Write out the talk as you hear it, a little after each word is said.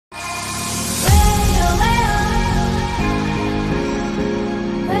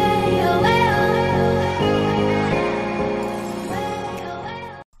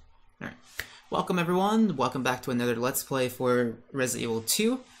Welcome everyone, welcome back to another Let's Play for Resident Evil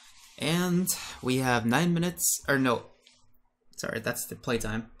 2. And we have 9 minutes, or no, sorry, that's the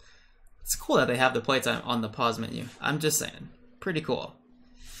playtime. It's cool that they have the playtime on the pause menu. I'm just saying, pretty cool.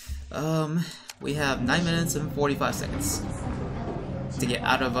 We have 9 minutes and 45 seconds to get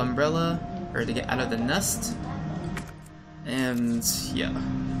out of Umbrella, or to get out of the nest. And yeah,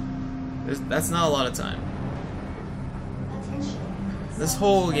 that's not a lot of time. This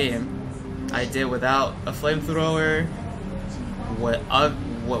whole game I did without a flamethrower,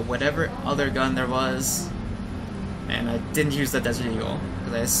 whatever other gun there was, and I didn't use the Desert Eagle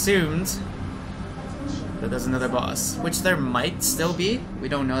because I assumed that there's another boss, which there might still be. We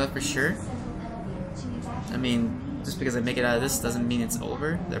don't know that for sure. I mean, just because I make it out of this doesn't mean it's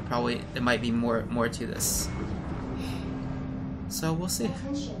over. There might be more to this. So we'll see.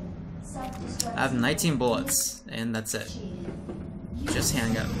 I have 19 bullets, and that's it. Just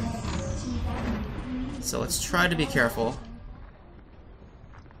handgun. So let's try to be careful.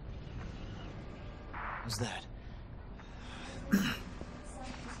 What's that?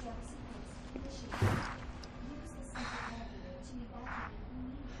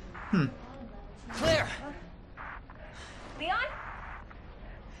 Claire! Leon?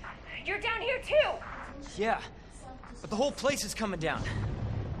 You're down here too! Yeah, but the whole place is coming down.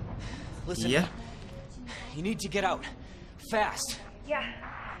 Listen, yeah. You need to get out. Fast. Yeah,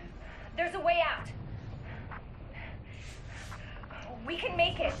 there's a way out. We can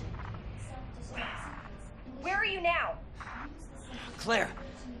make it. Where are you now? Claire,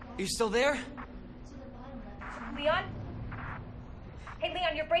 are you still there? Leon? Hey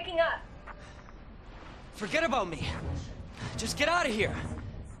Leon, you're breaking up. Forget about me. Just get out of here.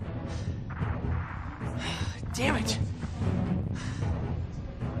 Damn it.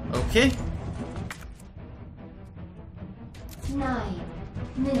 Okay. 9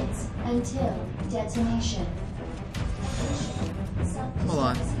 minutes until detonation. Hold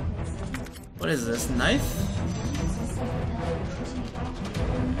on. What is this? Knife?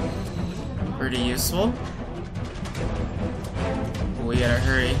 Pretty useful. We gotta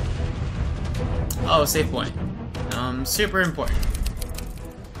hurry. Oh, save point. Super important.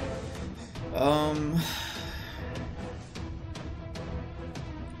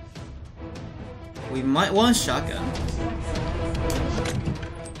 We might want a shotgun.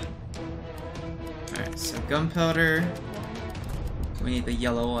 Alright, so gunpowder. We need the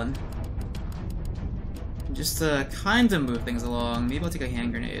yellow one. Just to kind of move things along. Maybe I'll take a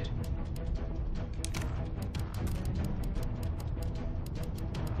hand grenade.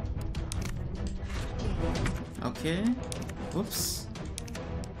 Okay. Whoops.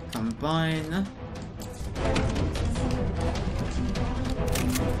 Combine.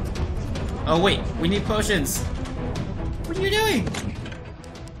 Oh wait, we need potions! What are you doing?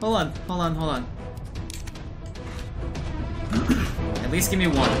 Hold on, hold on, hold on. At least give me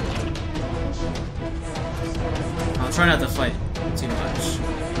one. I'll try not to fight too much.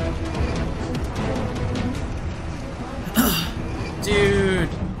 Dude!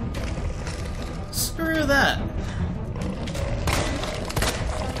 Screw that!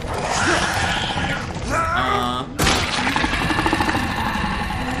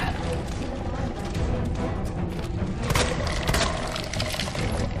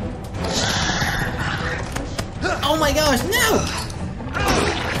 Oh my gosh, no!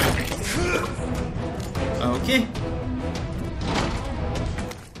 Okay.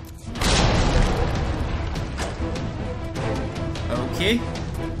 Okay.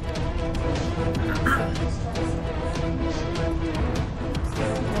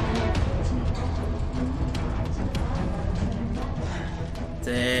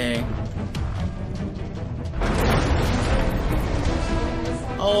 Dang.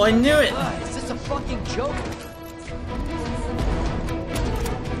 Oh, I knew it! Is this a fucking joke?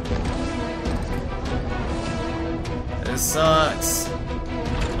 This sucks.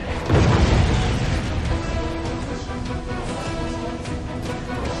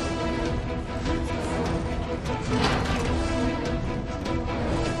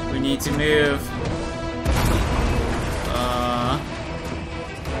 We need to move.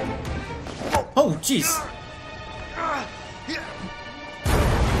 Oh, jeez.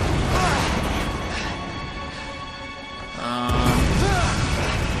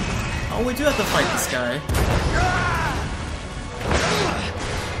 Oh, we do have to fight this guy.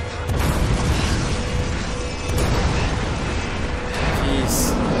 Jeez.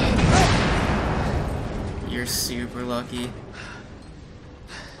 You're super lucky.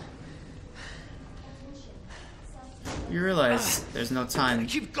 You realize there's no time.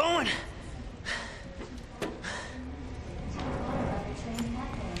 Keep going.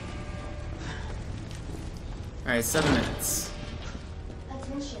 Alright, 7 minutes.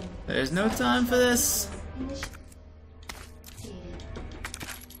 Attention. There's no time for this.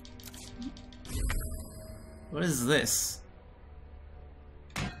 What is this?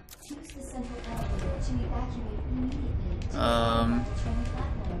 Use the central elevator to evacuate immediately to the train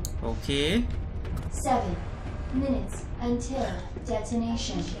platform. Okay. 7 minutes until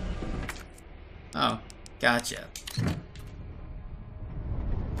detonation. Oh, gotcha.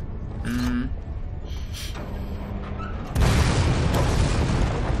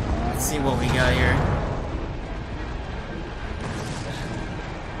 Let's see what we got here.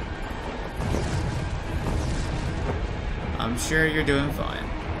 I'm sure you're doing fine.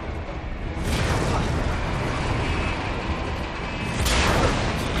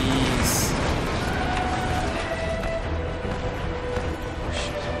 Jeez.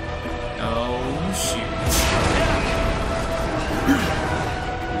 Oh, shoot.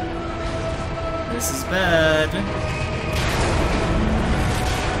 This is bad.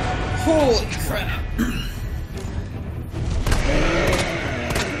 Holy crap.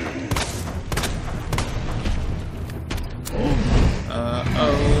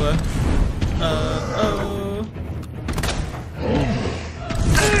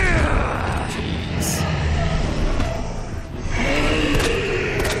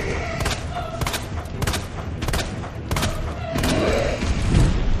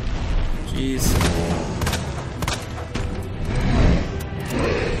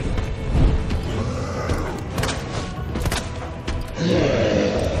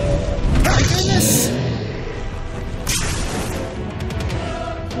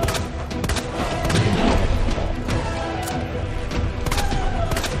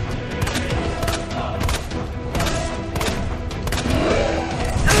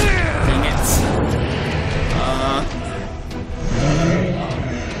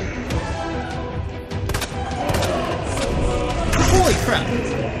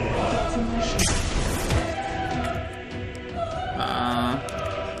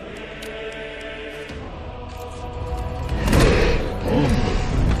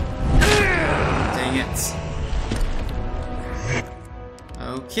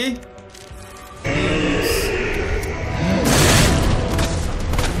 Okay.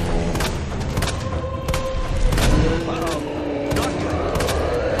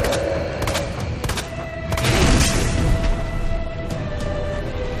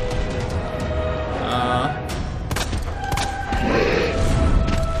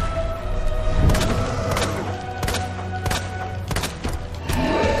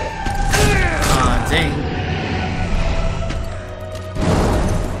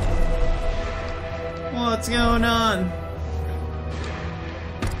 What's going on?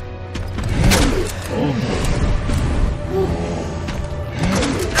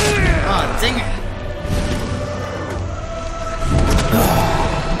 Oh, dang it!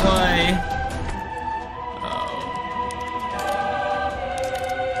 Why?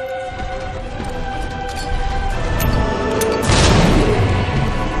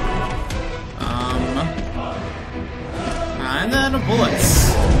 I'm out of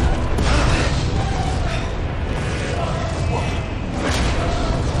bullets.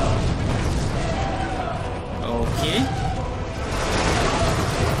 Okay.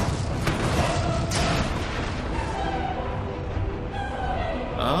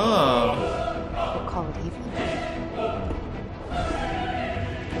 Oh. We'll call it even.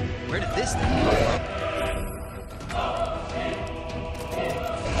 Where did this thing come from?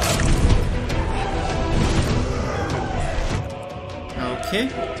 Okay.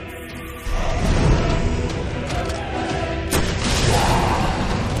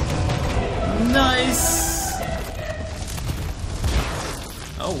 Nice.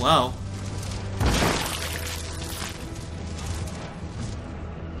 Oh wow.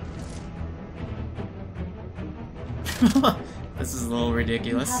 This is a little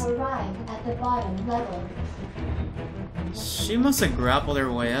ridiculous. You have arrived at the bottom level. She must have grappled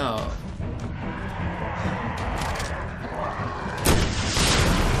her way out.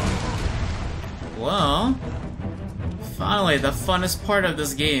 Well, finally, the funnest part of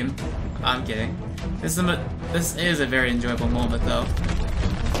this game. I'm kidding. This is a very enjoyable moment, though.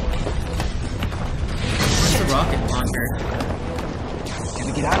 Where's the rocket launcher? Can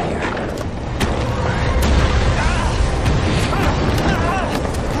we get out of here?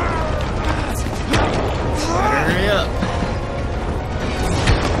 Hurry up.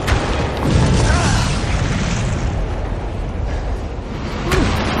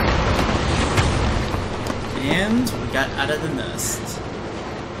 And we got out of the nest.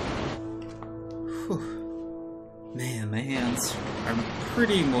 Whew. Man, my hands are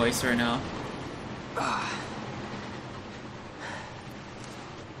pretty moist right now.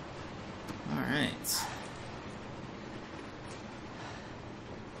 Alright.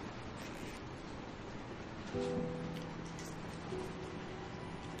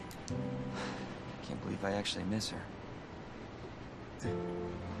 Can't believe I actually miss her.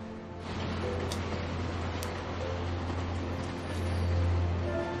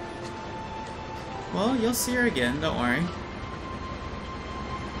 Well, you'll see her again, don't worry.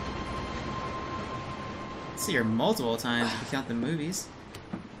 See her multiple times if you count the movies.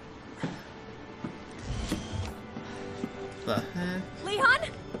 The heck? Leon?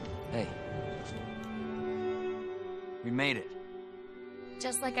 Hey. We made it.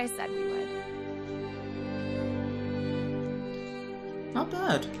 Just like I said we would. Not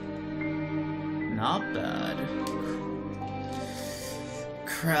bad. Not bad.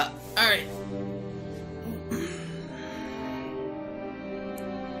 Crap. Alright.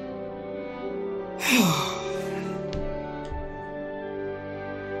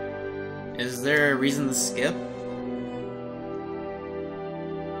 Is there a reason to skip?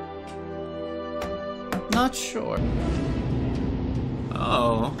 Not sure.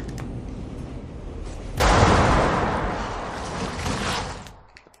 Oh.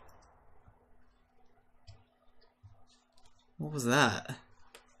 What was that?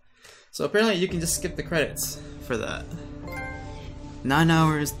 So apparently you can just skip the credits for that. 9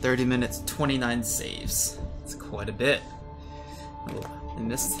 hours, 30 minutes, 29 saves. It's quite a bit. Oh, I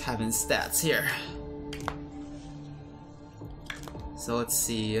missed having stats here. So let's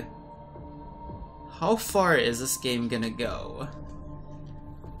see. How far is this game gonna go?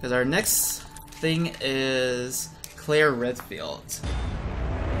 Because our next thing is Claire Redfield.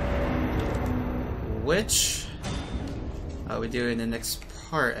 Which we do in the next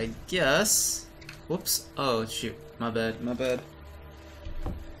part, I guess. Whoops. Oh, shoot. My bad, my bad.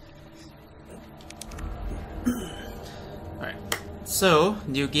 Alright. So,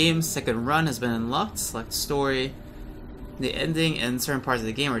 new game, second run has been unlocked. Select story. The ending and certain parts of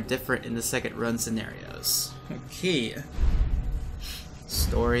the game are different in the second run scenarios. Okay.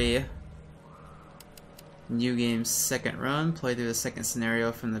 Story. New game, second run. Play through the second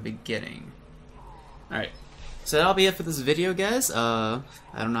scenario from the beginning. Alright. So that'll be it for this video, guys. I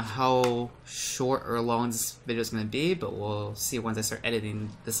don't know how short or long this video is going to be, but we'll see once I start editing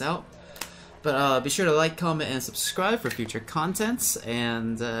this out. But be sure to like, comment, and subscribe for future contents.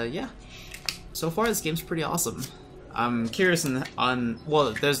 And yeah, so far this game's pretty awesome. I'm curious on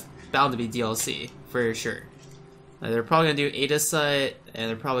well, there's bound to be DLC for sure. They're probably gonna do Ada's site, and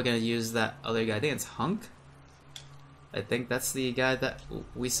they're probably gonna use that other guy. I think it's Hunk. I think that's the guy that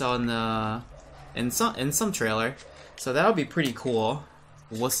we saw in the in some trailer. So that'll be pretty cool.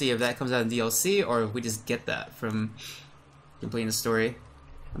 We'll see if that comes out in DLC or if we just get that from completing the story.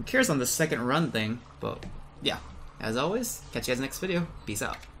 I'm curious on the second run thing, but yeah. As always, catch you guys next video. Peace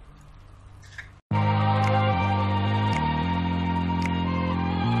out.